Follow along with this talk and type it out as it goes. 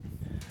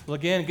Well,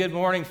 again, good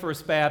morning,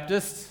 First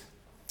Baptist.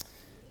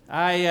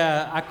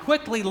 I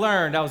quickly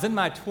learned, I was in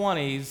my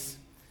 20s,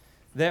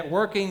 that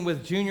working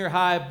with junior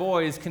high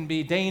boys can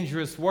be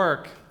dangerous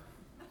work.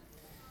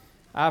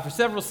 For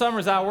several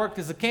summers, I worked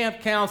as a camp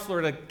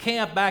counselor at a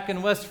camp back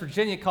in West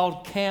Virginia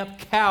called Camp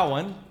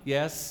Cowan.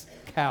 Yes,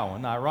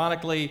 Cowan.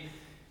 Ironically,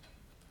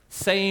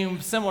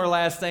 similar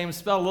last name,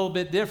 spelled a little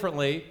bit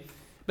differently.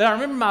 But I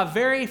remember my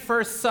very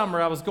first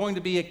summer, I was going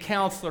to be a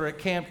counselor at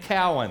Camp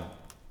Cowan.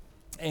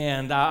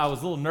 And I was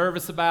a little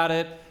nervous about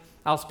it.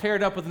 I was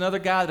paired up with another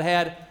guy that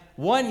had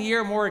 1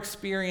 year more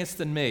experience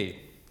than me.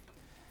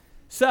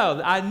 So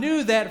I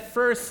knew that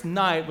first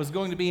night was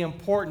going to be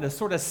important to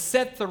sort of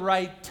set the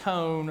right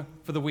tone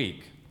for the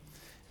week.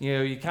 You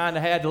know, you kind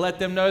of had to let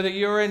them know that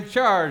you were in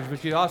charge,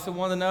 but you also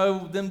wanted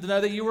them to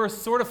know that you were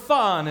sort of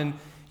fun, and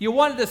you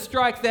wanted to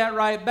strike that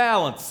right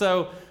balance.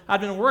 So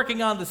I'd been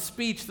working on the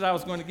speech that I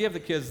was going to give the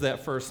kids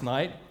that first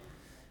night.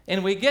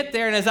 And we get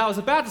there, and as I was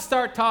about to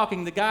start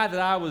talking, the guy that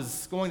I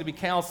was going to be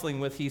counseling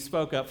with, he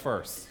spoke up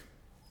first.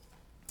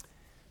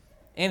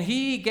 And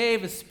he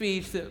gave a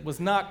speech that was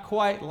not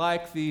quite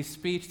like the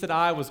speech that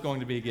I was going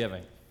to be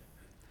giving.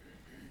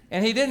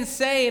 And he didn't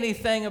say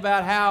anything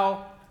about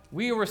how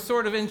we were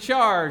sort of in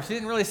charge. He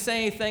didn't really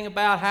say anything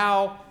about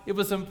how it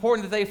was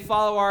important that they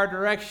follow our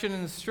direction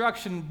and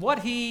instruction. What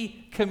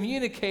he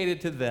communicated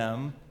to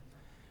them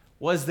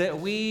was that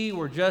we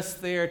were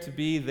just there to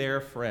be their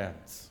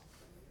friends.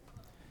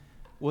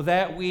 Well,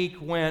 that week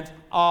went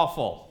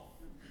awful.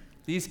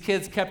 These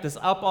kids kept us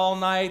up all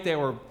night. They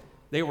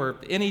were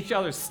in each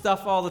other's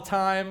stuff all the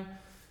time.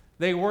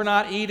 They were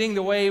not eating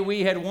the way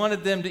we had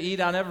wanted them to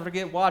eat. I'll never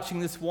forget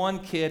watching this one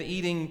kid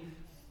eating.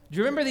 Do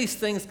you remember these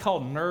things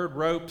called nerd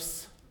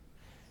ropes?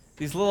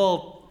 These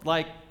little,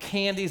 like,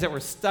 candies that were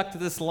stuck to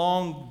this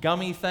long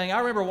gummy thing. I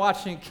remember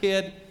watching a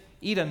kid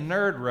eat a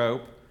nerd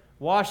rope,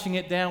 washing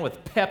it down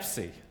with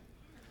Pepsi,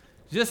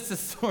 just to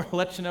sort of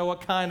let you know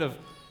what kind of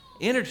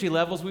energy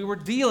levels we were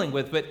dealing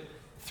with. But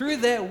through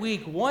that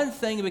week, one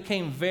thing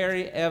became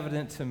very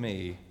evident to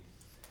me,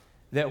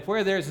 that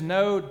where there's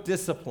no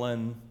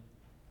discipline,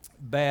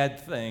 bad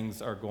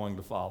things are going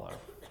to follow.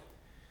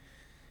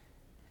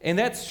 And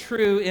that's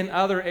true in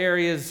other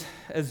areas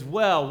as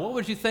well. What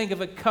would you think of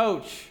a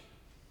coach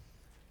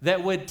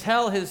that would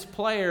tell his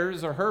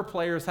players or her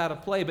players how to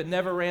play, but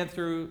never ran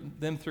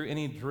them through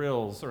any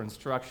drills or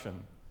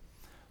instruction?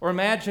 Or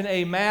imagine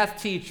a math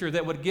teacher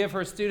that would give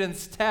her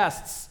students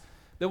tests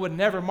that would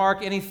never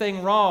mark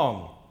anything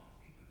wrong.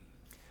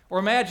 Or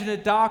imagine a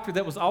doctor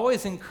that was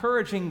always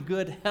encouraging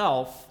good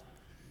health,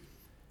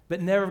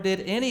 but never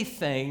did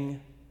anything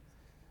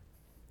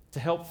to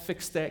help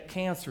fix that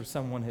cancer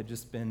someone had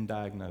just been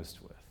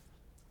diagnosed with.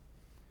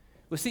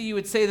 Well, see, you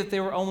would say that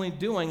they were only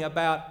doing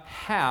about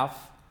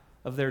half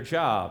of their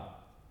job.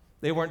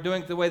 They weren't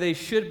doing it the way they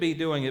should be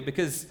doing it,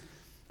 because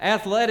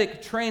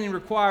athletic training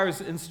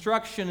requires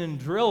instruction and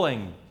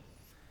drilling.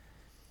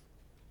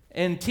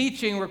 And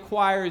teaching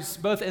requires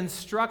both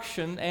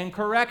instruction and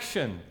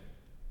correction.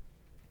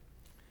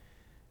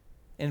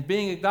 And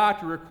being a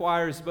doctor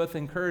requires both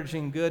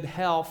encouraging good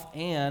health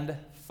and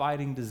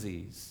fighting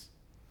disease.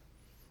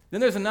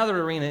 Then there's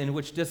another arena in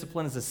which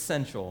discipline is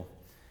essential,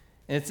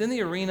 and it's in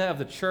the arena of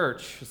the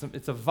church.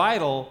 It's a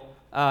vital,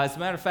 as a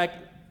matter of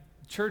fact,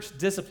 church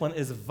discipline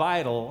is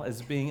vital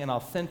as being an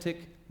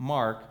authentic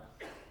mark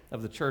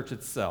of the church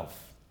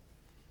itself.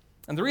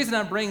 And the reason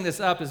I'm bringing this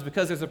up is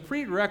because there's a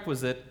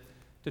prerequisite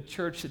to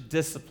church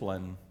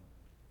discipline,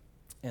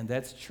 and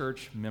that's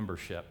church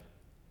membership.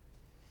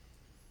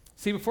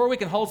 See, before we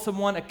can hold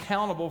someone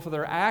accountable for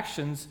their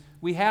actions,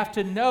 we have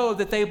to know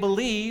that they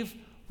believe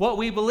what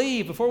we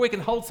believe. Before we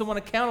can hold someone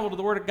accountable to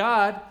the Word of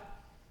God,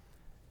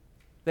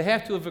 they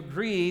have to have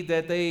agreed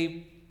that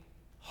they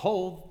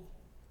hold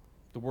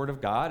the Word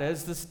of God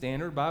as the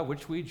standard by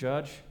which we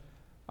judge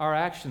our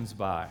actions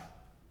by.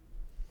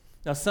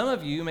 Now, some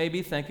of you may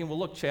be thinking, well,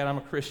 look, Chad, I'm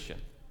a Christian.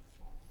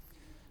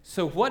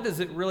 So what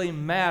does it really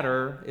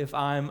matter if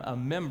I'm a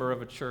member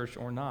of a church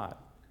or not?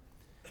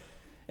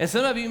 And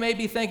some of you may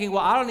be thinking,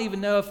 well, I don't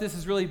even know if this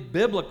is really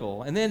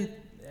biblical. And then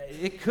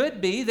it could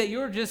be that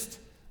you're just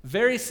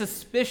very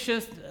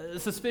suspicious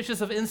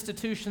of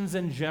institutions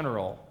in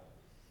general.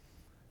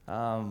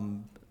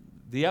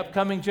 The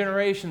upcoming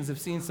generations have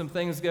seen some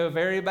things go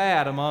very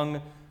bad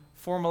among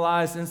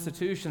formalized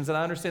institutions, and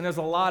I understand there's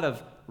a lot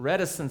of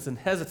reticence and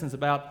hesitance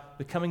about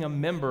becoming a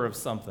member of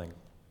something.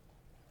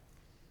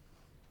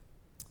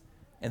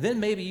 And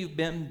then maybe you've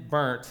been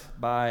burnt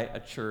by a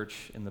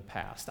church in the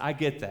past. I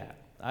get that.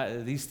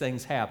 These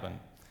things happen.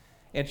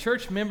 And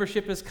church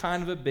membership is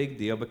kind of a big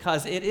deal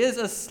because it is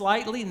a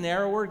slightly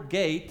narrower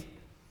gate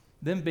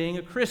than being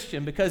a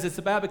Christian, because it's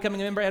about becoming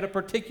a member at a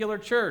particular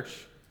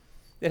church.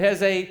 It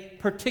has a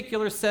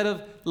particular set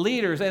of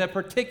leaders and a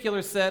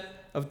particular set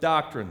of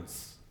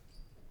doctrines.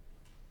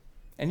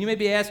 And you may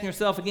be asking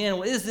yourself again,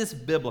 well, is this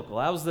biblical?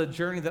 That was the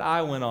journey that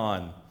I went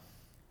on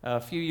a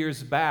few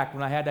years back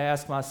when I had to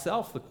ask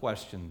myself the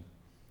question,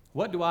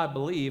 what do I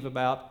believe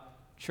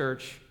about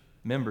church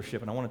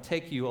membership? And I want to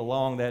take you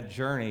along that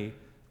journey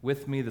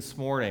with me this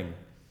morning.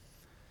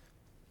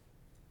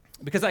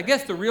 Because I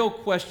guess the real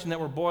question that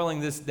we're boiling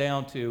this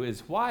down to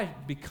is, why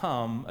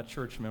become a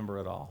church member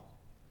at all?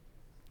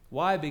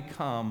 Why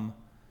become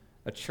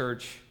a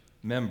church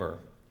member?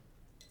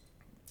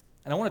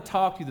 And I want to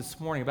talk to you this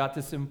morning about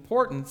this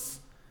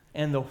importance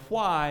and the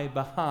why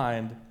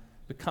behind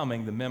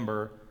becoming the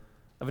member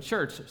of a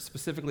church,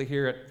 specifically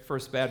here at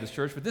First Baptist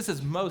Church. But this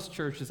is most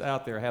churches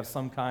out there have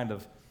some kind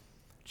of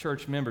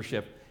church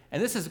membership.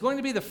 And this is going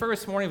to be the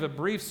first morning of a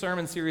brief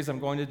sermon series I'm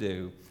going to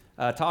do,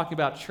 talking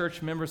about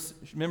church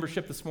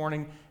membership this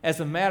morning as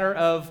a matter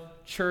of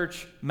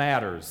church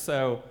matters.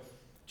 So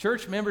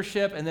church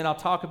membership, and then I'll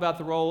talk about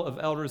the role of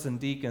elders and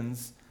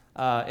deacons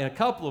in a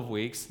couple of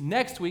weeks.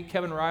 Next week,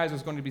 Kevin Reiser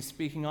is going to be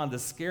speaking on the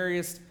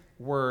scariest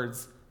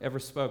words ever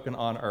spoken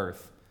on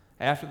earth.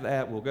 After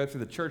that, we'll go through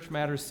the Church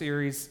Matters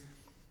series,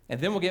 and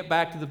then we'll get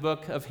back to the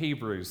book of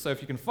Hebrews. So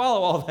if you can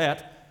follow all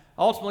that,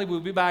 ultimately we'll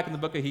be back in the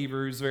book of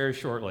Hebrews very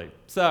shortly.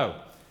 So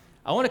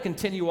I want to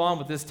continue on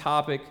with this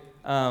topic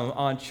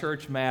on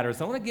church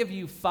matters. I want to give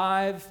you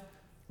 5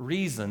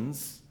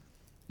 reasons,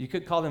 you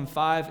could call them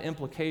 5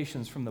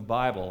 implications from the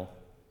Bible,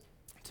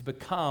 to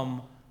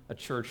become a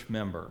church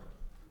member.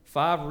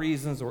 5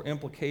 reasons or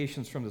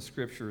implications from the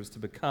Scriptures to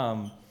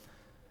become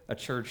a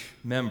church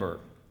member.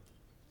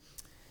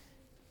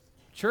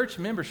 Church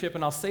membership,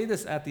 and I'll say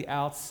this at the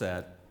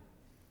outset,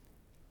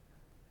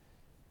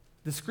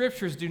 the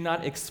Scriptures do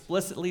not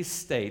explicitly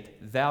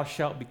state, thou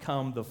shalt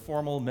become the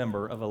formal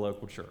member of a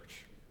local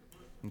church.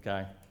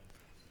 Okay?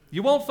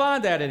 You won't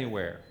find that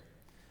anywhere.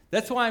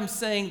 That's why I'm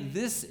saying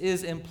this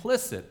is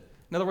implicit.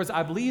 In other words,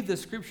 I believe the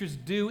Scriptures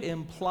do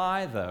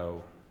imply,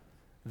 though,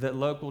 that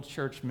local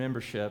church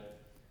membership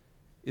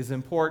is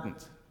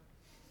important.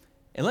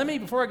 And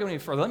before I go any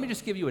further, let me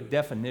just give you a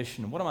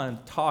definition. What am I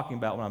talking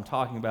about when I'm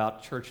talking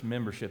about church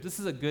membership? This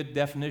is a good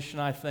definition,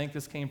 I think.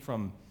 This came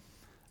from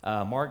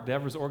Mark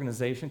Dever's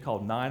organization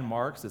called 9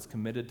 Marks. It's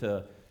committed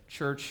to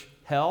church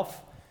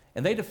health.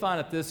 And they define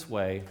it this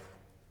way.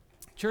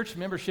 Church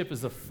membership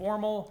is a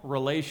formal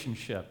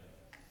relationship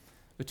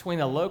between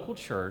a local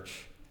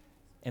church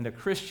and a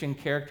Christian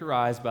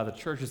characterized by the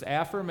church's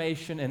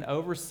affirmation and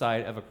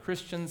oversight of a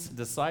Christian's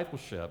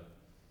discipleship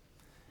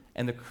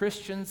and the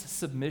Christian's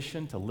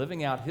submission to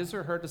living out his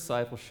or her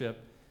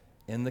discipleship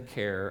in the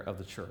care of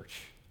the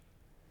church.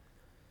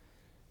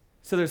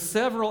 So there's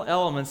several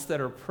elements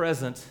that are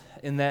present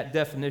in that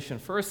definition.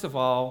 First of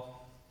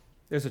all,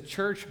 there's a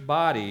church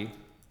body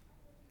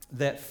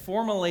that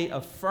formally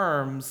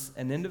affirms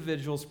an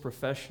individual's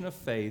profession of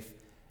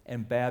faith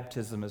and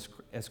baptism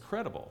as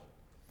credible.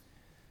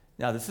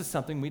 Now, this is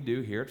something we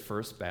do here at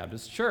First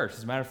Baptist Church.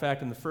 As a matter of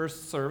fact, in the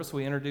first service,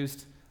 we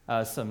introduced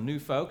some new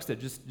folks that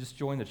just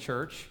joined the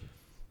church.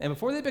 And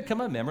before they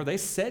become a member, they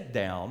sat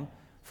down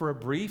for a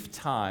brief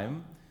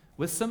time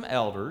with some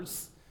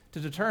elders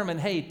to determine,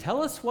 hey,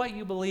 tell us what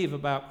you believe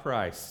about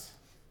Christ.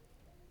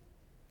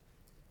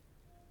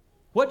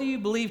 What do you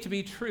believe to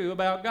be true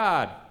about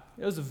God?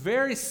 It was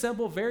very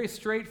simple, very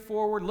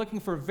straightforward, looking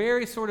for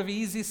very sort of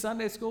easy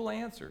Sunday school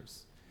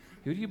answers.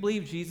 Who do you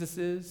believe Jesus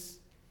is?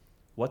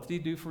 What did he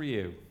do for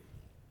you?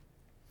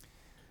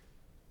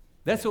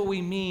 That's what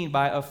we mean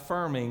by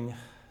affirming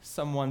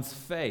someone's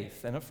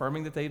faith and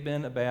affirming that they've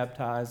been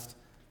baptized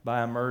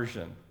by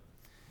immersion.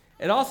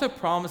 It also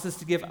promises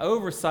to give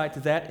oversight to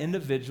that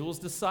individual's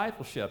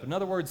discipleship. In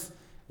other words,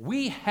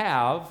 we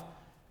have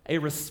a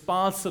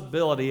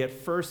responsibility at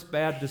First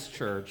Baptist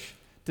Church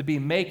to be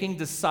making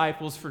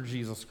disciples for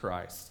Jesus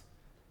Christ.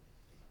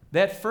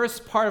 That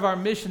first part of our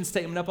mission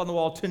statement up on the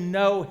wall, to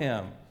know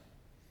him.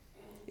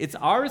 It's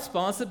our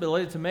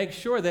responsibility to make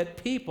sure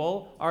that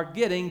people are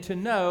getting to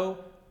know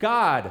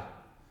God,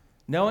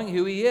 knowing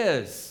who he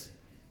is.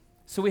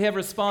 So we have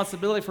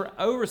responsibility for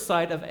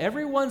oversight of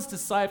everyone's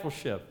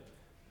discipleship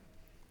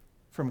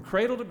from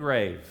cradle to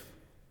grave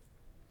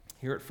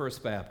here at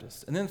First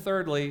Baptist. And then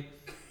thirdly,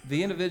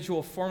 the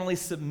individual formally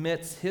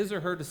submits his or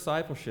her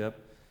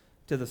discipleship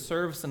to the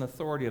service and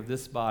authority of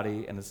this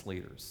body and its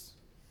leaders.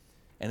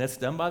 And that's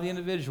done by the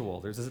individual.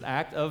 There's an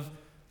act of,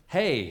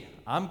 hey,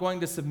 I'm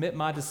going to submit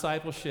my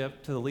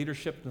discipleship to the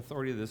leadership and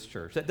authority of this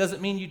church. That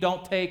doesn't mean you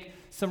don't take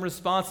some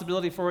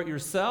responsibility for it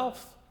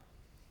yourself,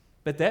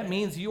 but that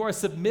means you are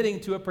submitting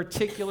to a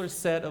particular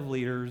set of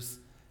leaders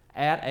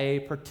at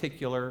a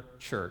particular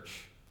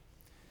church.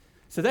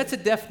 So that's a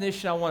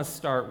definition I want to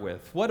start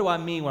with. What do I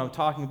mean when I'm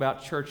talking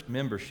about church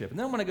membership? And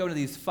then I'm going to go into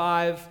these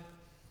five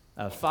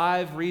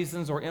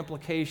reasons or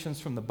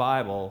implications from the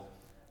Bible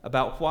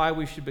about why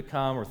we should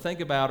become or think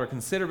about or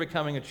consider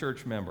becoming a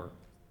church member.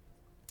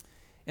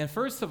 And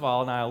first of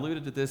all, and I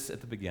alluded to this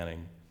at the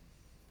beginning,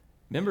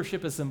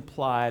 membership is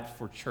implied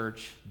for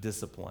church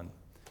discipline.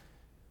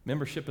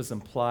 Membership is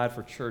implied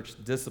for church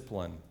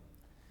discipline.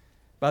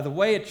 By the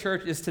way, a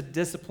church is to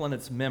discipline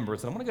its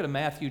members. And I'm going to go to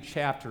Matthew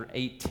chapter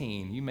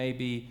 18. You may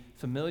be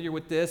familiar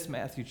with this,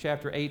 Matthew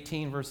chapter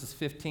 18, verses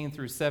 15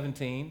 through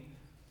 17.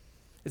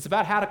 It's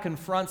about how to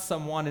confront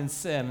someone in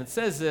sin. It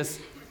says this,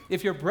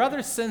 if your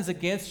brother sins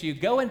against you,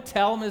 go and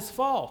tell him his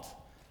fault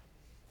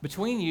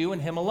between you and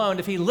him alone.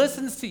 If he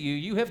listens to you,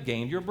 you have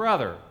gained your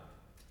brother.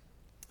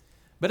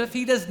 But if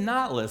he does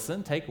not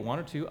listen, take one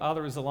or two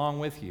others along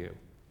with you,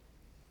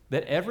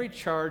 that every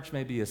charge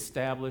may be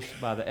established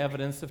by the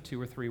evidence of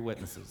 2 or 3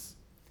 witnesses.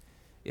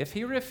 If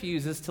he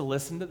refuses to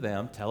listen to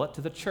them, tell it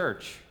to the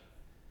church.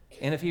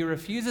 And if he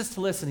refuses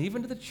to listen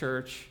even to the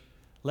church,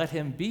 let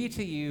him be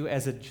to you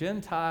as a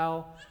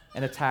Gentile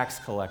and a tax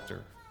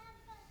collector.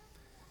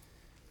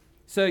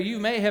 So you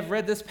may have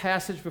read this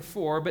passage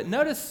before, but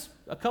notice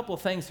a couple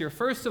of things here.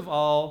 First of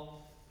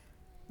all,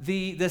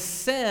 the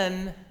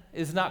sin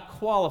is not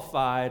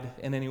qualified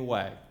in any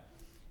way.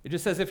 It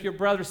just says if your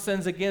brother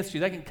sins against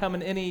you, that can come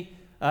in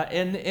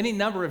any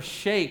number of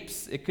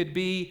shapes. It could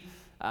be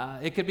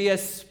a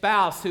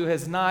spouse who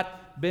has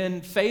not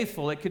been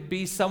faithful. It could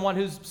be someone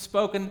who's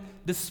spoken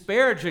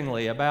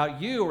disparagingly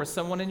about you or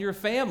someone in your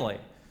family.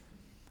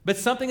 But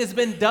something has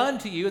been done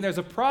to you and there's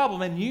a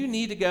problem and you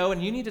need to go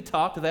and you need to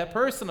talk to that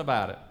person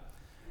about it.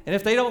 And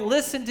if they don't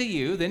listen to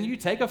you, then you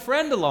take a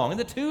friend along and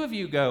the two of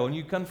you go and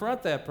you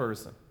confront that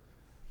person.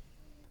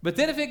 But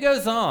then if it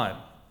goes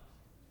on,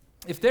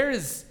 if there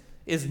is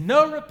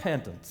no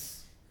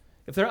repentance,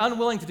 if they're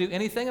unwilling to do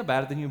anything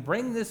about it, then you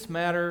bring this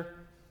matter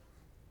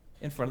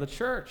in front of the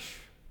church.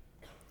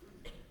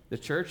 The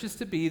church is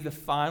to be the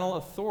final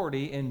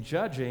authority in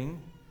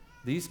judging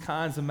these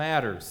kinds of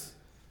matters.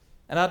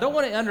 And I don't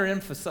want to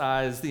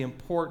underemphasize the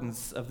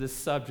importance of this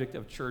subject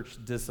of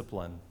church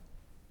discipline,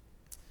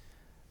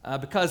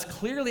 because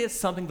clearly it's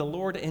something the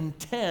Lord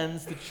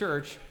intends the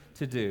church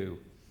to do.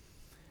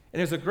 And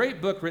there's a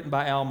great book written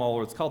by Al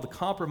Mohler. It's called The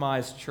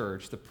Compromised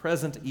Church, The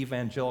Present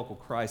Evangelical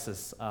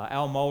Crisis.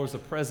 Al Mohler is the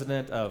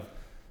president of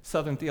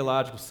Southern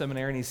Theological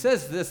Seminary, and he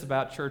says this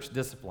about church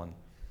discipline.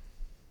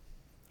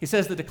 He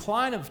says, the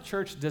decline of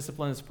church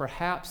discipline is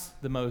perhaps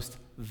the most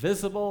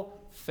visible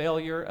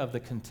failure of the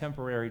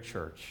contemporary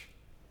church.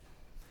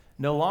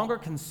 No longer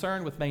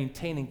concerned with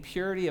maintaining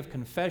purity of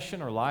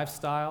confession or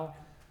lifestyle,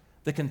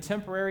 the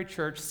contemporary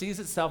church sees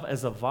itself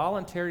as a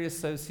voluntary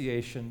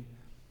association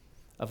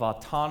of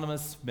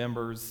autonomous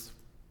members.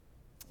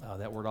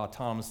 That word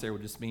autonomous there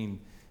would just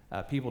mean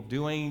people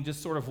doing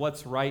just sort of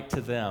what's right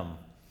to them,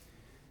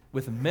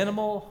 with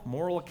minimal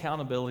moral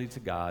accountability to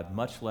God,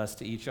 much less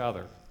to each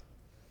other.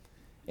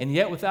 And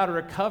yet without a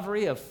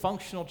recovery of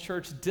functional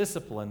church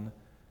discipline,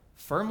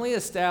 firmly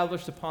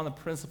established upon the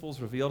principles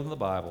revealed in the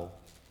Bible,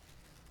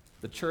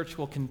 the church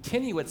will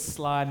continue its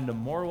slide into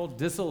moral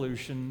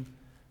dissolution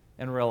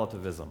and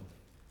relativism.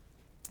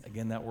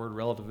 Again, that word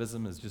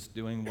relativism is just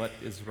doing what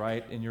is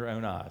right in your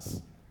own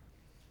eyes.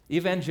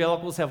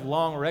 Evangelicals have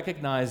long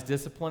recognized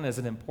discipline as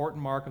an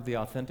important mark of the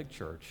authentic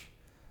church.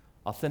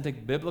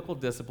 Authentic biblical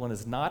discipline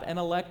is not an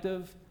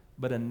elective,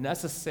 but a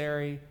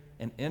necessary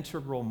and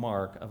integral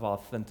mark of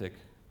authentic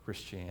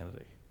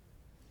Christianity.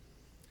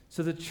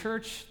 So the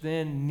church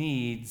then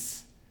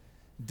needs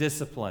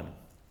discipline.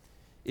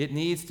 It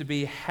needs to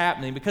be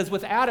happening, because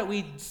without it,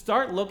 we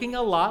start looking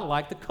a lot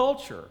like the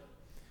culture.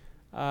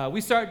 We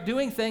start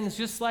doing things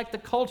just like the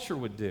culture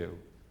would do.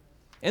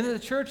 And the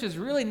church is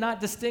really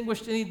not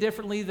distinguished any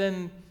differently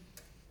than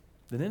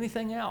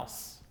anything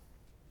else.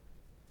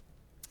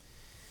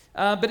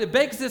 But it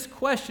begs this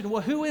question,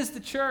 well, who is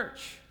the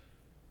church?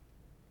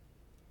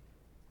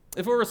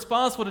 If we're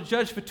responsible to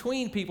judge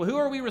between people, who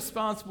are we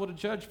responsible to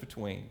judge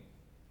between?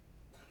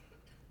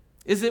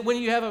 Is it when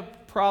you have a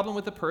problem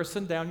with the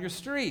person down your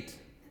street?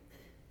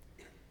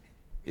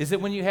 Is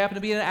it when you happen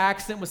to be in an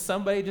accident with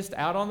somebody just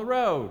out on the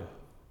road?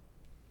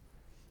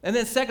 And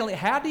then secondly,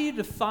 how do you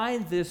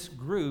define this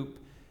group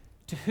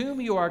to whom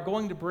you are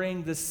going to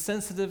bring this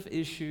sensitive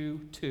issue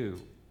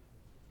to?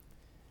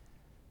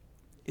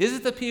 Is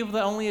it the people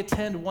that only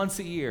attend once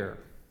a year?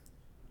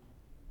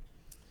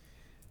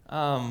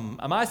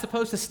 Am I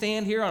supposed to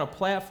stand here on a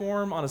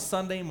platform on a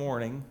Sunday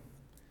morning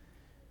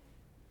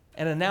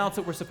and announce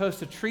that we're supposed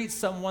to treat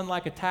someone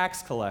like a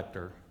tax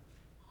collector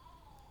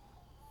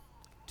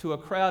to a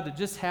crowd that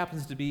just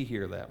happens to be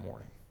here that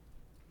morning?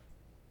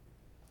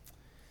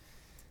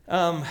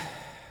 I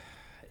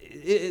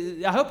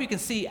hope you can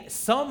see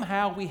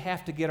somehow we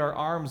have to get our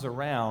arms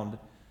around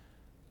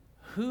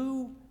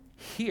who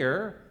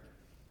here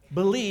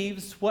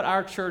believes what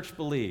our church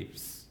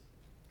believes,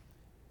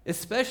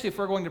 especially if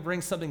we're going to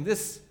bring something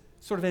this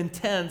sort of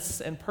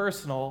intense and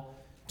personal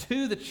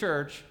to the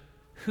church.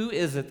 Who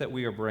is it that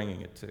we are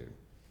bringing it to?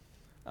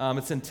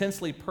 It's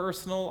intensely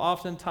personal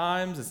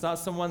oftentimes. It's not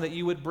someone that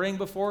you would bring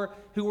before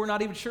who we're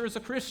not even sure is a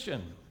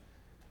Christian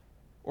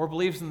or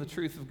believes in the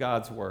truth of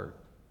God's word.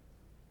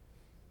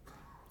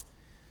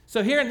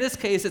 So here in this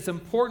case, it's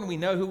important we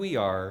know who we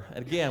are.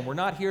 And again, we're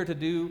not here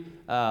to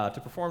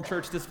perform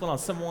church discipline on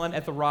someone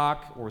at the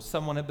Rock or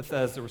someone at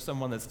Bethesda or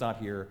someone that's not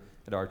here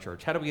at our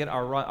church. How do we get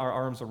our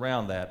arms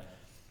around that?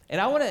 And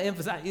I want to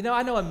emphasize,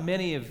 I know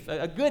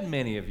a good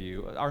many of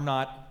you are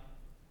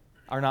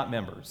not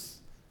members.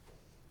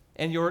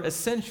 And you're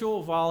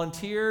essential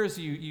volunteers.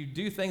 You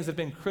do things that have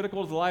been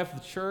critical to the life of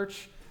the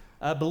church.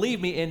 Believe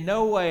me, in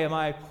no way am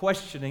I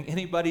questioning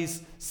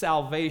anybody's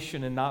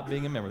salvation in not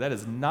being a member. That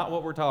is not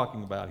what we're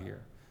talking about here.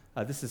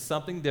 This is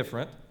something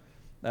different.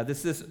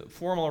 This is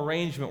formal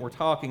arrangement we're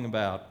talking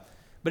about.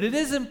 But it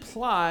is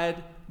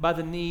implied by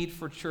the need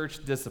for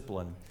church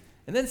discipline.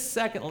 And then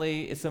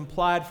secondly, it's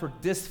implied for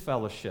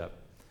disfellowship.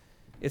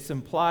 It's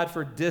implied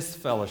for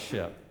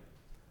disfellowship.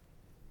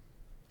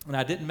 And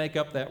I didn't make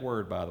up that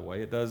word, by the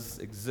way. It does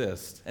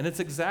exist. And it's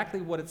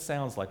exactly what it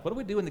sounds like. What do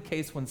we do in the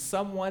case when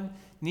someone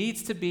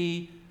needs to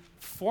be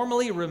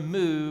formally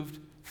removed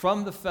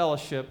from the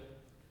fellowship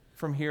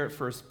from here at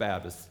First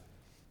Baptist?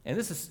 And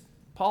this is,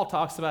 Paul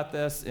talks about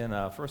this in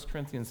 1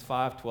 Corinthians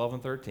 5, 12,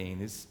 and 13.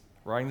 He's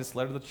writing this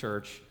letter to the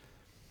church.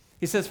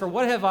 He says, "For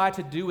what have I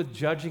to do with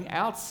judging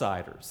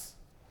outsiders?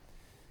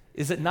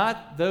 Is it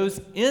not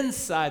those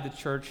inside the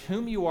church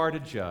whom you are to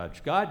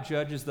judge? God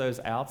judges those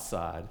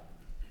outside.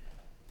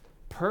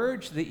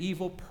 Purge the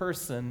evil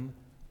person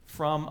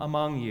from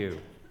among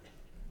you."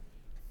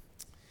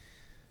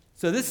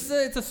 So it's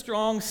a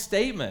strong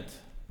statement.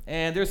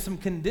 And there's some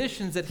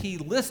conditions that he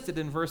listed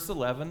in verse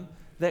 11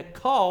 that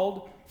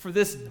called for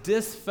this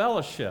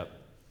disfellowship.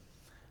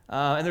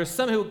 And there's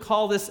some who would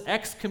call this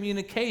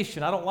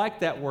excommunication. I don't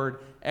like that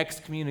word,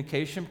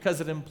 excommunication,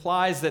 because it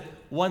implies that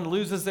one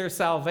loses their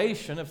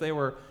salvation if they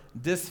were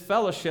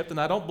disfellowshipped, and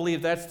I don't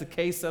believe that's the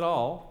case at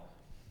all.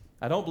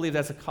 I don't believe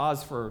that's a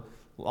cause for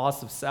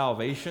loss of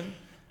salvation.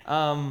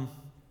 But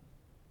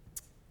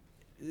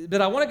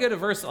I want to go to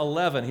verse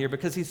 11 here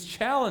because he's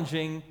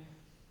challenging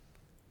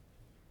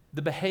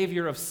the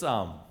behavior of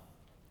some.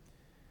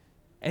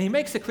 And he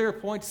makes a clear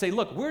point to say,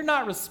 look, we're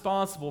not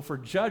responsible for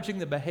judging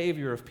the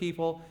behavior of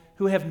people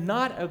who have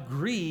not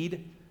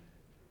agreed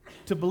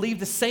to believe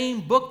the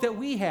same book that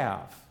we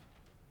have.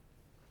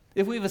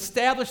 If we've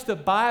established the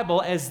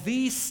Bible as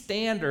the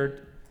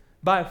standard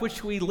by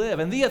which we live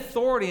and the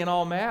authority in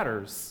all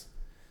matters,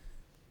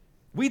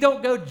 we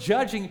don't go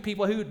judging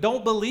people who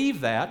don't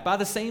believe that by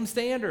the same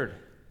standard.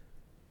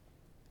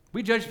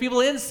 We judge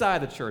people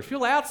inside the church.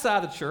 People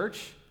outside the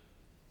church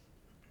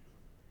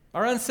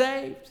are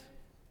unsaved.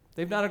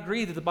 They've not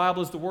agreed that the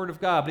Bible is the Word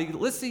of God. But he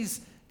lists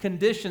these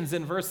conditions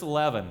in verse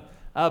 11.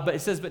 But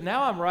it says, "But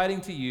now I'm writing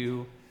to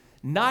you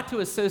not to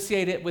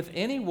associate it with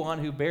anyone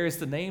who bears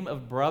the name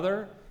of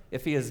brother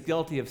if he is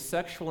guilty of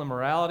sexual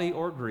immorality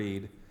or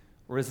greed,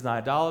 or is an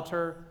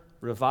idolater,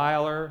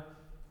 reviler,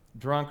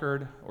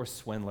 drunkard, or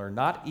swindler,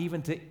 not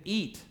even to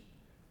eat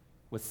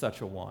with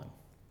such a one."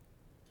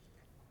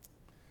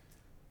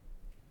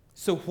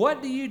 So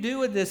what do you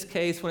do in this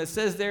case when it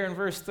says there in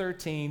verse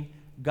 13,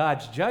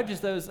 God judges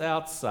those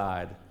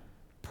outside,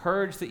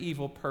 purge the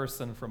evil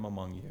person from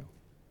among you?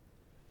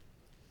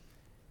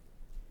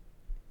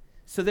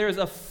 So there's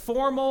a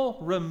formal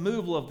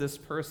removal of this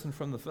person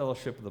from the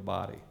fellowship of the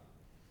body.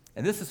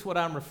 And this is what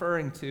I'm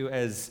referring to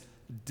as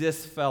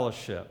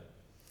disfellowship.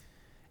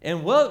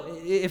 And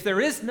if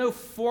there is no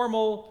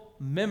formal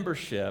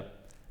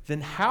membership,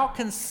 then how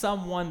can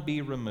someone be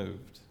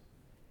removed?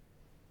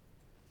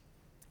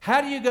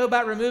 How do you go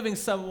about removing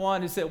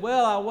someone who said,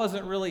 well, I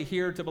wasn't really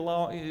here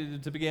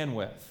to begin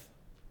with?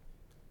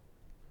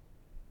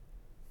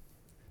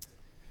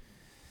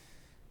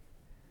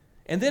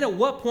 And then at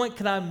what point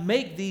can I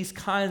make these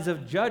kinds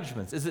of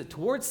judgments? Is it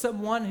towards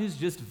someone who's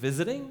just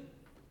visiting?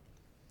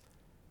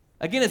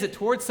 Again, is it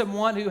towards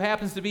someone who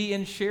happens to be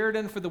in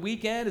Sheridan for the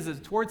weekend? Is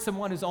it towards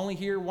someone who's only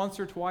here once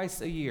or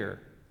twice a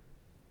year?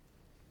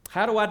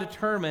 How do I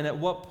determine at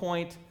what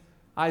point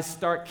I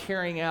start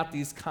carrying out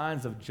these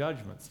kinds of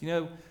judgments? You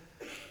know,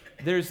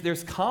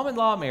 there's common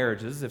law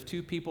marriages. If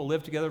two people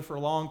live together for a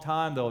long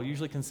time, they'll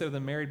usually consider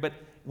them married. But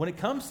when it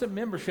comes to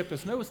membership,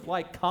 there's no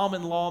like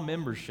common law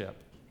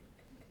membership.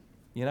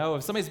 You know,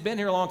 if somebody's been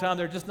here a long time,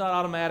 they're just not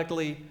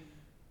automatically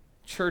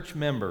church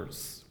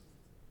members.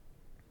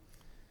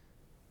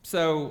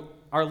 So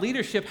our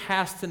leadership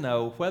has to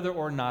know whether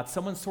or not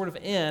someone's sort of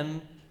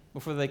in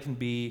before they can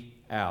be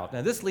out.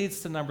 Now, this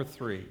leads to number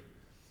 3.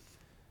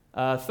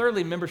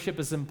 Thirdly, membership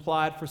is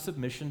implied for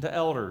submission to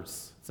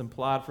elders. It's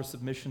implied for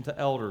submission to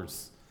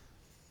elders.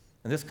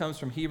 And this comes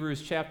from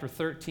Hebrews chapter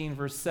 13,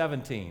 verse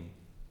 17.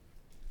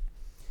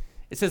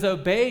 It says,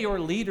 "Obey your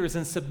leaders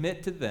and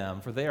submit to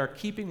them, for they are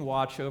keeping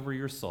watch over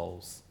your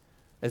souls,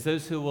 as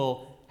those who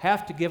will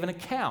have to give an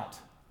account.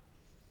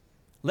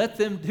 Let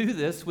them do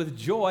this with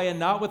joy and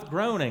not with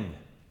groaning,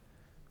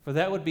 for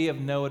that would be of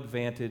no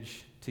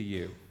advantage to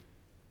you."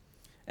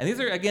 And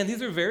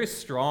these are very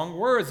strong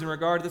words in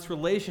regard to this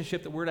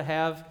relationship that we're to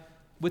have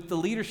with the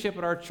leadership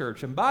at our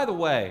church. And by the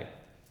way,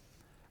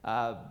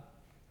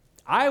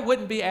 I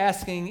wouldn't be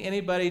asking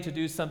anybody to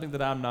do something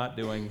that I'm not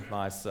doing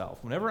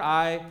myself. Whenever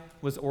I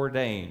was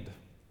ordained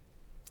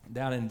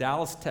down in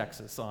Dallas,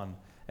 Texas,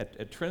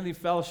 at Trinity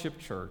Fellowship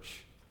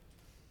Church,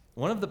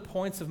 one of the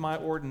points of my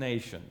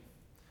ordination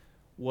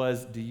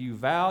was, do you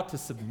vow to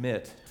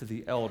submit to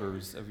the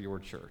elders of your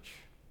church?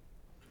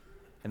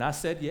 And I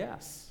said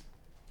yes.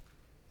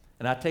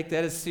 And I take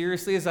that as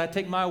seriously as I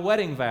take my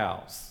wedding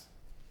vows.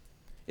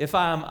 If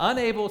I'm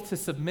unable to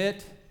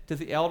submit to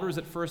the elders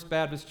at First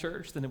Baptist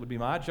Church, then it would be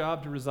my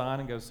job to resign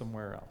and go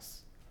somewhere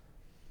else.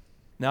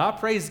 Now, I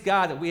praise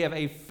God that we have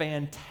a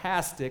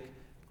fantastic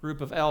group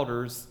of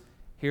elders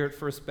here at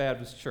First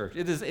Baptist Church.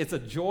 It's a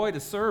joy to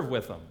serve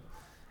with them.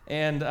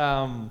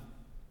 And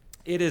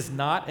it is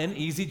not an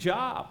easy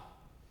job.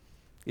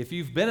 If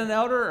you've been an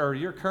elder or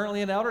you're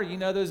currently an elder, you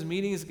know those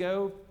meetings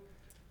go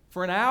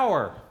for an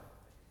hour.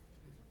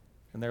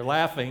 And they're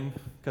laughing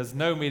because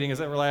no meeting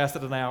has ever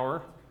lasted an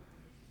hour.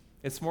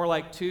 It's more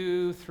like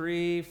 2,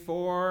 3,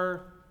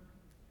 4,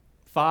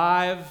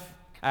 5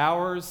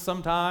 hours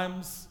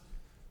sometimes.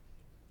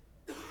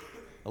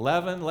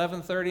 11,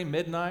 11:30,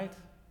 midnight.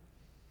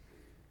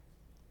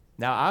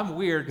 Now, I'm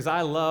weird because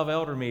I love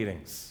elder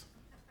meetings.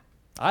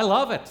 I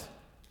love it.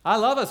 I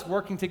love us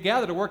working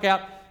together to work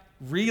out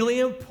really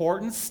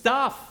important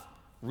stuff,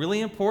 really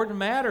important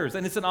matters,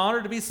 and it's an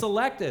honor to be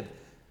selected.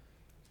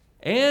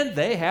 And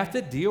they have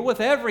to deal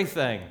with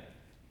everything.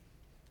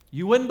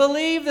 You wouldn't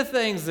believe the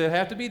things that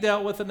have to be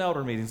dealt with in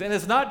elder meetings. And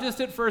it's not just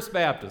at First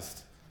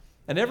Baptist.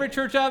 And every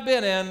church I've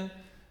been in,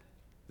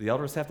 the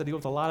elders have to deal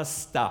with a lot of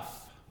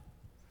stuff.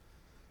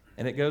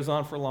 And it goes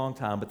on for a long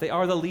time. But they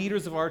are the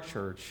leaders of our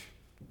church.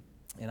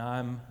 And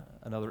I'm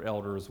another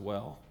elder as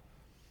well.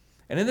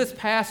 And in this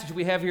passage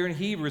we have here in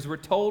Hebrews, we're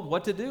told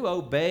what to do: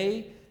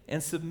 obey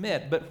and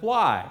submit. But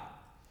why?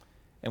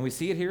 And we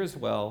see it here as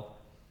well.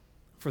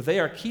 For they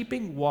are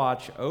keeping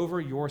watch over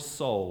your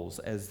souls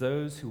as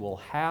those who will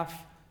have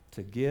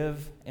to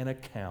give an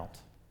account.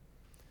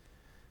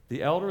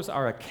 The elders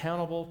are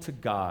accountable to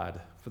God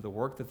for the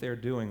work that they're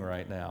doing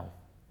right now.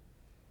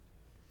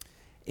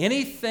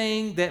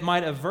 Anything that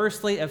might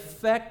adversely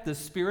affect the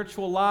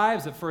spiritual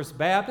lives of First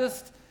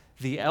Baptist,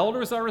 the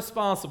elders are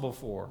responsible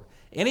for.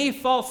 Any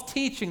false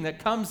teaching that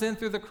comes in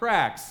through the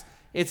cracks,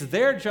 it's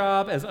their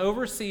job as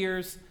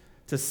overseers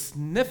to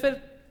sniff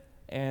it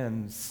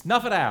and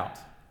snuff it out.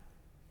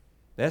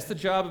 That's the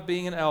job of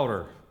being an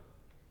elder.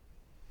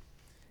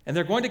 And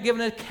they're going to give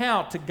an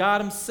account to God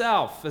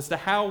himself as to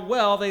how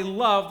well they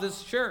love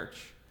this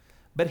church.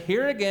 But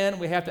here again,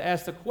 we have to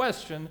ask the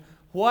question,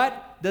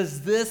 what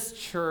does this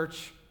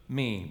church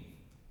mean?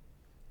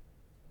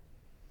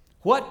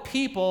 What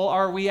people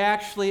are we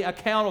actually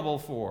accountable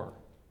for?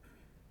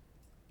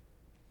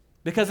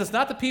 Because it's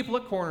not the people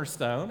at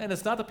Cornerstone, and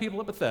it's not the people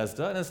at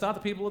Bethesda, and it's not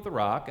the people at the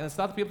Rock, and it's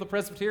not the people at the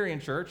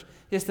Presbyterian Church.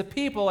 It's the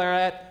people who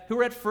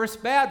are at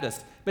First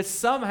Baptist. But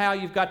somehow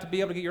you've got to be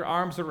able to get your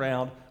arms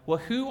around, well,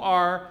 who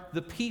are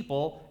the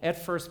people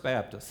at First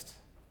Baptist?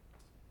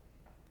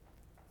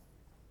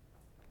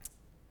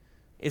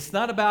 It's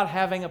not about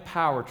having a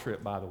power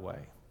trip, by the way.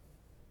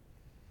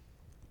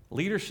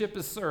 Leadership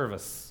is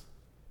service.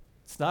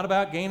 It's not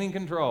about gaining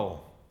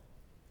control.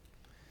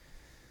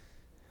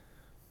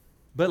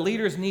 But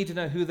leaders need to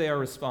know who they are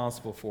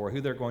responsible for,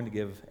 who they're going to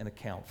give an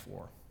account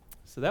for.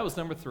 So that was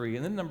number 3.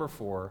 And then number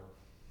 4,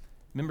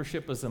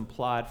 membership is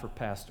implied for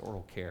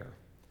pastoral care.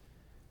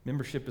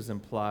 Membership is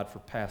implied for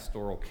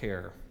pastoral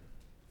care.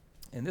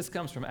 And this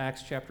comes from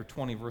Acts chapter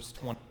 20, verse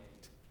 28.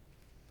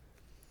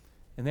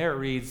 And there it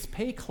reads,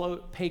 Pay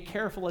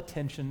careful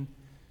attention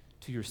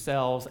to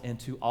yourselves and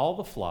to all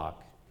the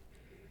flock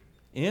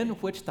in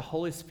which the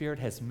Holy Spirit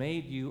has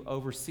made you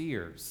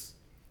overseers,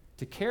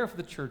 to care for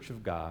the church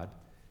of God,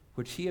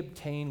 which he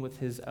obtained with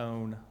his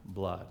own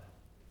blood.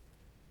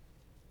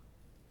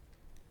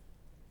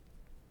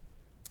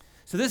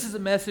 So this is a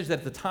message that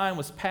at the time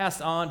was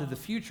passed on to the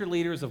future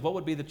leaders of what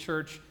would be the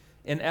church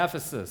in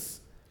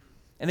Ephesus.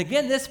 And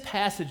again, this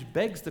passage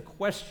begs the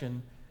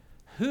question,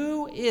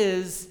 who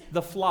is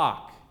the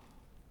flock?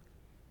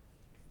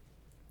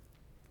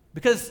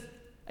 Because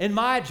in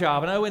my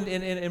job, and I know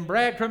in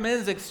Brad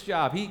Kremenzik's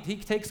job, he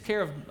takes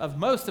care of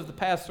most of the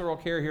pastoral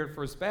care here at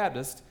First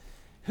Baptist.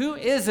 Who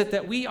is it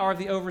that we are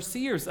the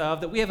overseers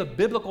of, that we have a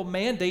biblical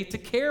mandate to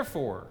care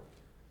for?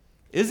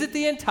 Is it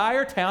the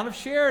entire town of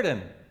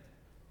Sheridan?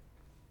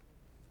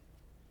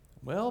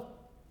 Well,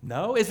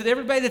 no. Is it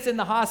everybody that's in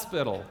the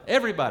hospital?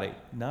 Everybody?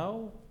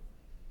 No.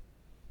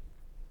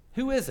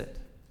 Who is it?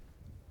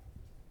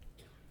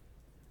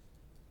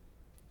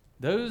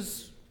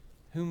 Those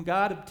whom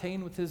God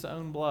obtained with his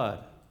own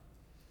blood.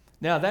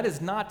 Now, that is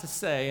not to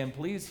say, and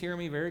please hear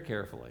me very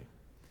carefully,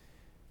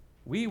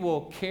 we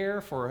will care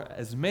for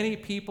as many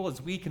people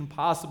as we can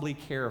possibly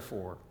care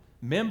for,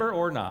 member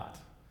or not.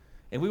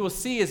 And we will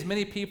see as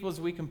many people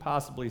as we can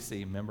possibly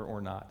see, member or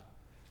not.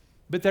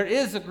 But there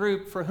is a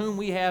group for whom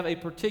we have a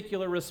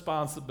particular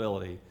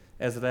responsibility,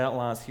 as it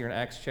outlines here in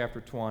Acts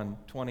chapter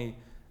 20,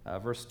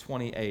 verse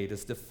 28.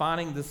 It's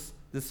defining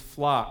this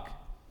flock.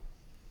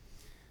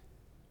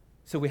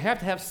 So we have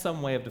to have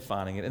some way of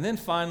defining it. And then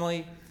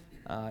finally,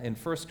 in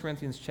 1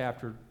 Corinthians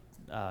chapter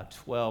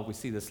 12, we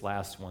see this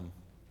last one.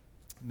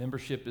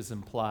 Membership is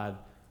implied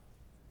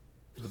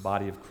for the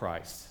body of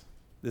Christ.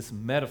 This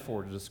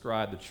metaphor to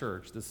describe the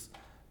church, this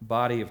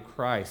body of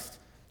Christ.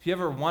 If you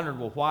ever wondered,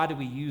 well, why do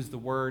we use the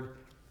word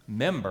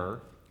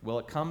member? Well,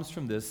 it comes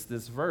from this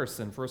verse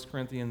in 1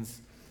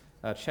 Corinthians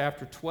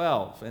chapter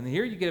 12. And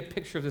here you get a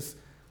picture of this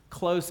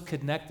close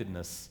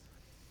connectedness.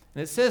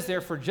 And it says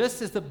there, for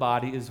just as the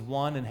body is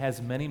one and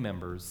has many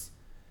members,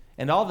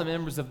 and all the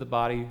members of the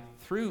body,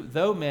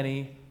 though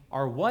many,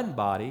 are one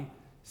body,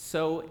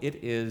 so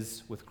it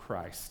is with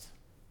Christ.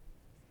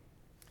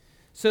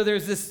 So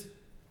there's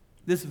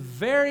this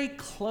very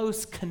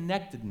close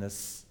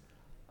connectedness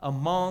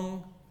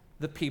among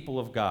the people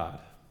of God.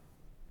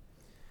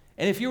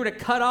 And if you were to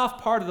cut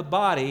off part of the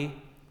body,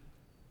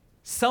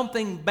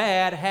 something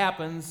bad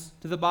happens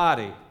to the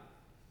body.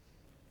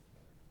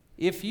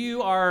 If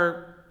you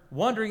are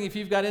wondering if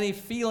you've got any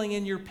feeling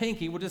in your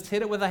pinky, we'll just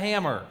hit it with a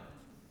hammer.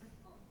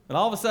 And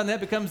all of a sudden, that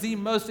becomes the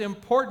most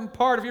important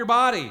part of your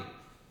body.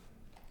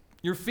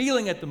 You're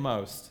feeling it the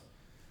most.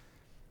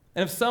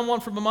 And if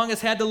someone from among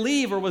us had to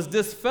leave or was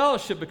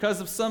disfellowship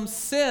because of some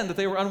sin that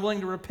they were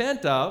unwilling to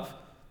repent of,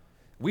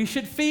 we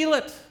should feel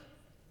it.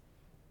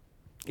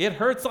 It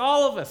hurts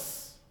all of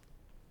us.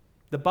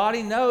 The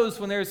body knows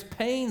when there's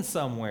pain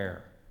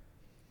somewhere.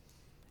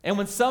 And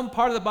when some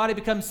part of the body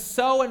becomes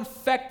so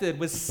infected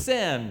with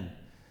sin,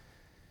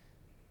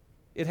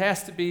 it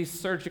has to be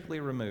surgically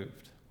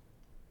removed.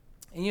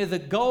 And the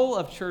goal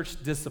of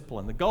church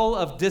discipline, the goal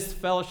of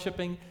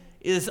disfellowshipping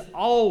is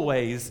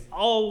always,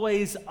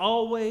 always,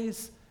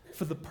 always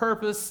for the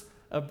purpose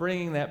of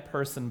bringing that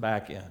person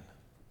back in.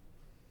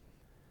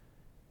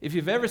 If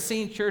you've ever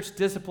seen church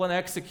discipline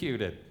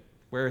executed,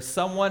 where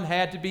someone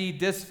had to be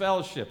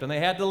disfellowshipped and they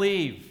had to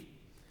leave,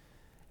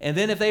 and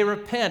then if they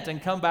repent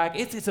and come back,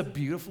 it's a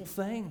beautiful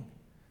thing.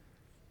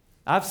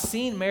 I've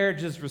seen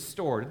marriages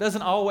restored. It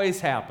doesn't always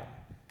happen,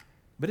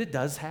 but it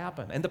does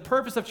happen. And the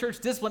purpose of church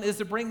discipline is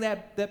to bring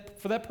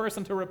for that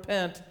person to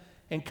repent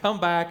and come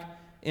back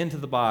into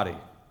the body.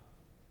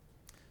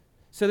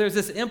 So there's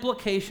this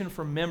implication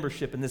for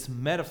membership in this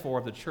metaphor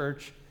of the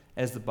church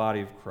as the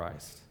body of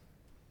Christ.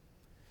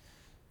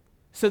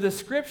 So the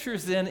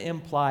scriptures then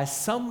imply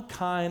some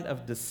kind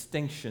of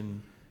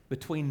distinction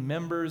between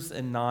members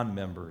and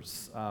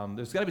non-members.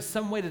 There's got to be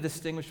some way to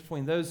distinguish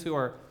between those who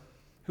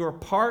are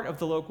part of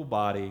the local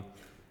body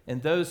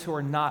and those who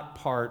are not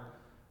part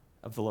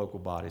of the local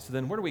body. So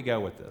then where do we go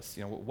with this?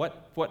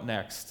 What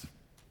next?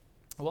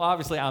 Well,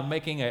 obviously I'm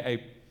making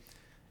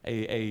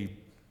a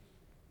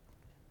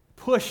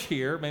push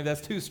here. Maybe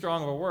that's too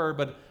strong of a word,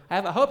 but I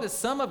hope that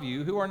some of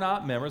you who are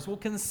not members will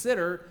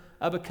consider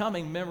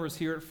becoming members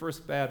here at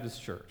First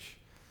Baptist Church.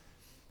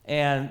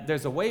 And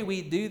there's a way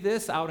we do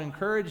this. I would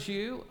encourage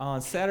you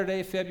on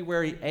Saturday,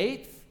 February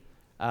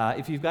 8th,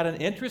 if you've got an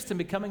interest in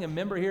becoming a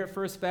member here at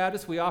First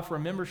Baptist, we offer a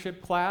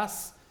membership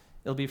class.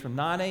 It'll be from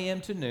 9 a.m.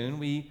 to noon.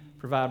 We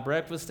provide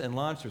breakfast and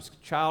lunch. There's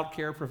child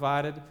care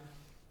provided.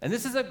 And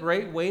this is a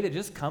great way to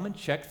just come and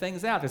check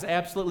things out. There's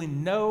absolutely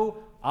no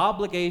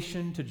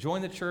obligation to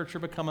join the church or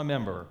become a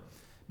member.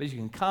 But you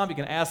can come, you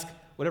can ask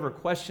whatever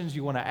questions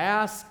you want to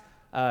ask.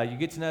 You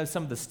get to know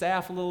some of the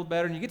staff a little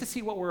better, and you get to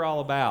see what we're all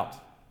about.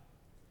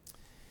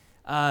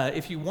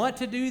 If you want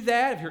to do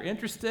that, if you're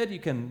interested, you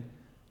can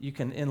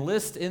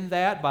enlist in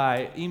that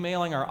by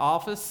emailing our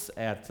office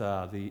at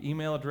the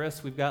email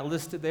address we've got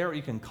listed there, or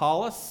you can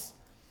call us.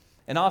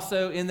 And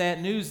also in that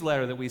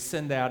newsletter that we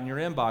send out in your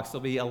inbox, there'll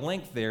be a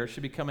link there. It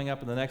should be coming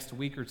up in the next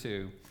week or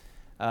two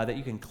that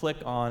you can click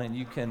on, and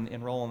you can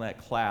enroll in that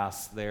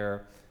class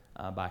there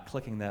by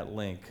clicking that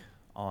link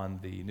on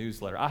the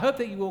newsletter. I hope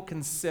that you will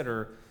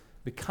consider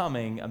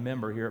becoming a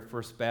member here at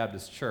First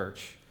Baptist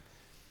Church.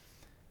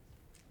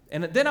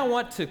 And then I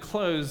want to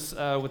close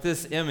with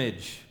this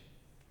image.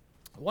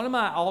 One of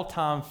my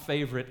all-time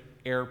favorite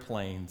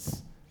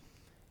airplanes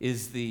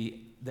is the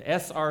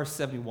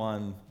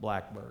SR-71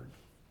 Blackbird.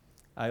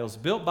 It was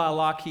built by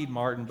Lockheed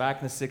Martin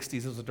back in the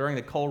 60s. It was during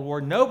the Cold War.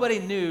 Nobody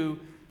knew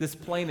this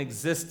plane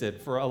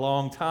existed for a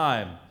long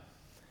time.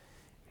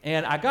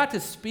 And I got to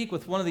speak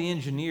with one of the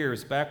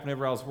engineers back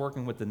whenever I was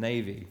working with the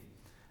Navy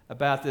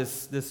about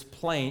this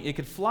plane. It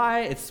could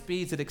fly at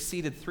speeds that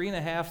exceeded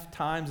 3.5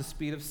 times the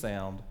speed of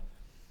sound.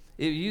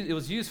 It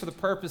was used for the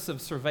purpose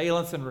of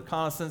surveillance and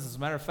reconnaissance. As a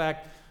matter of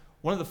fact,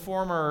 one of the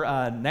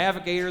former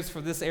navigators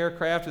for this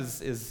aircraft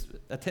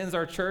attends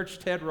our church,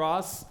 Ted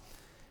Ross.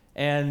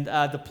 And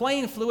the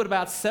plane flew at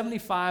about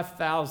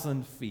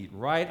 75,000 feet,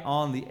 right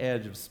on the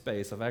edge of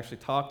space. I've actually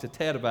talked to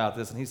Ted about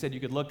this, and he said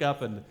you could look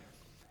up and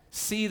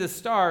see the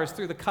stars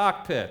through the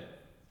cockpit.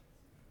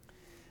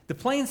 The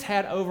plane's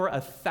had over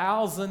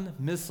 1,000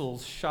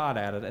 missiles shot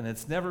at it, and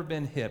it's never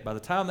been hit. By the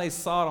time they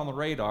saw it on the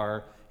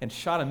radar and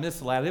shot a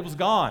missile at it, it was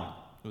gone.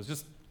 It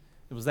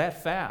was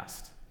that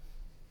fast.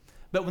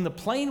 But when the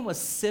plane was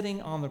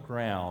sitting on the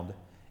ground,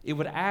 it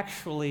would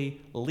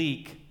actually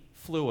leak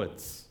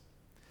fluids.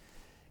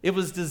 It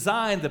was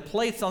designed, the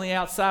plates on the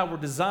outside were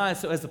designed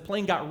so as the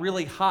plane got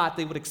really hot,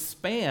 they would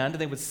expand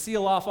and they would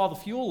seal off all the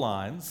fuel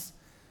lines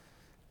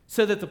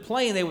so that the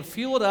plane, they would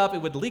fuel it up,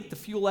 it would leak the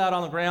fuel out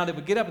on the ground, it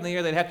would get up in the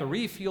air, they'd have to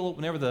refuel it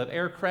whenever the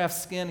aircraft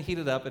skin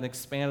heated up and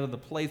expanded, and the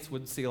plates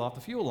would seal off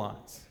the fuel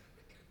lines.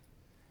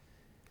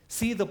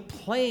 See, the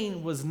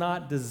plane was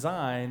not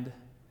designed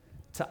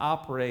to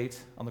operate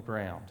on the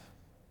ground.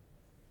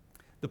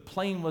 The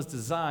plane was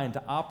designed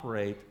to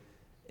operate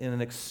in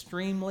an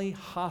extremely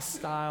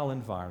hostile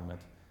environment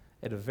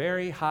at a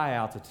very high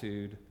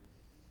altitude,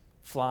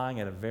 flying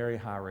at a very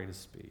high rate of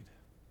speed.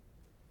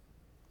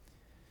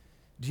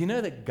 Do you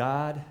know that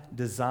God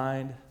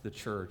designed the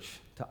church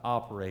to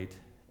operate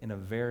in a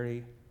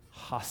very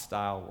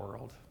hostile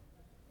world?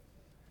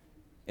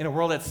 In a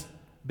world that's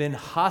been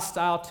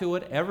hostile to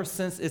it ever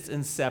since its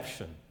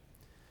inception.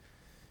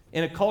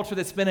 in a culture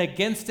that's been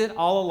against it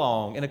all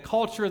along, in a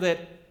culture that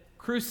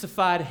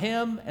crucified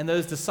him and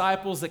those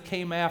disciples that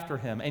came after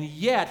him. And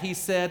yet he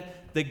said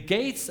the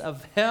gates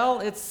of hell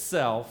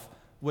itself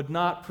would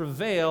not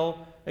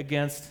prevail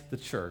against the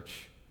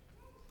church.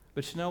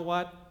 But you know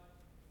what?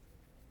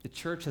 The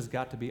church has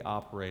got to be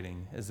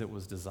operating as it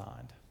was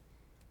designed.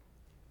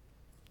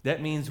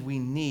 That means we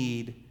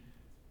need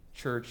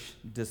church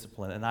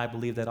discipline, and I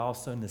believe that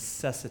also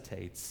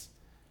necessitates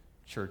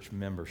church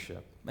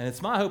membership. And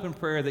it's my hope and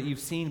prayer that you've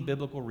seen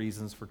biblical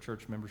reasons for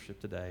church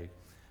membership today,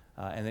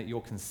 and that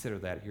you'll consider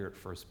that here at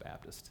First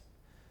Baptist.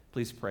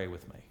 Please pray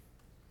with me.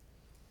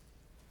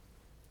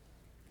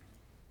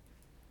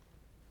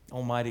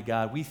 Almighty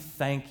God, we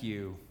thank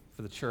you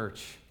for the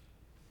church.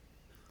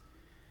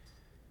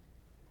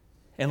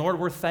 And Lord,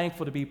 we're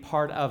thankful to be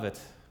part of it.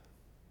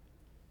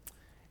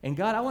 And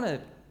God, I want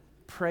to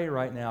pray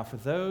right now for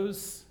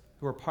those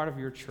who are part of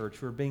your church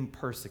who are being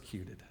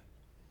persecuted.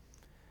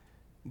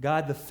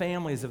 God, the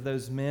families of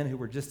those men who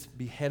were just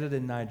beheaded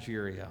in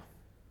Nigeria.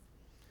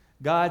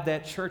 God,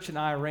 that church in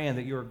Iran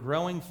that you are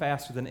growing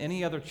faster than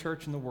any other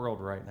church in the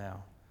world right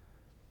now,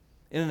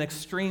 in an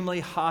extremely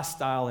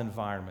hostile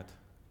environment.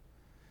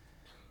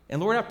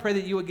 And Lord, I pray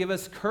that you would give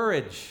us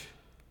courage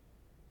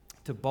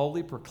to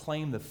boldly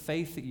proclaim the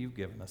faith that you've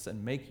given us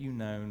and make you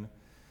known,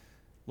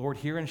 Lord,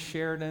 here in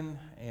Sheridan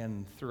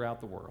and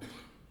throughout the world.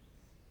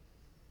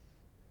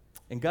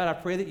 And God, I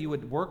pray that you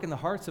would work in the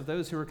hearts of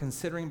those who are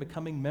considering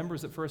becoming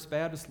members at First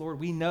Baptist. Lord,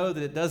 we know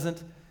that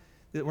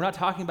that we're not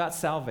talking about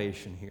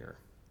salvation here.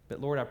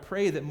 But Lord, I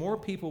pray that more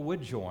people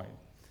would join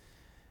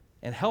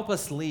and help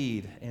us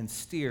lead and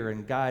steer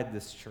and guide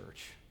this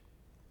church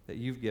that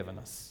you've given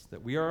us,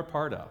 that we are a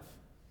part of.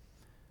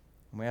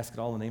 And we ask it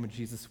all in the name of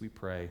Jesus we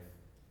pray.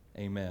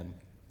 Amen.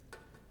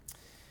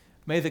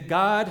 May the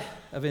God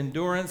of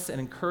endurance and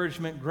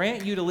encouragement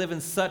grant you to live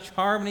in such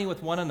harmony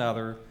with one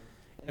another,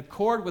 in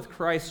accord with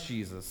Christ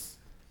Jesus,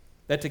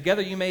 that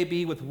together you may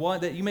with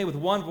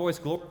one voice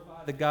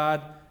glorify the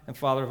God and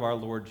Father of our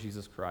Lord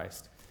Jesus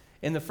Christ.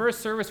 In the first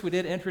service, we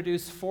did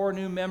introduce 4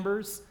 new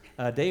members,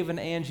 Dave and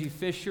Angie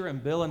Fisher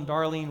and Bill and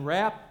Darlene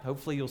Rapp.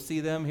 Hopefully you'll see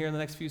them here in the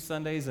next few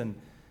Sundays, and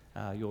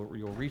you'll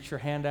reach your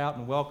hand out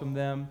and welcome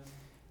them.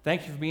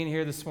 Thank you for being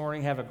here this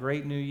morning. Have a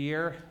great new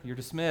year. You're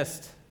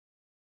dismissed.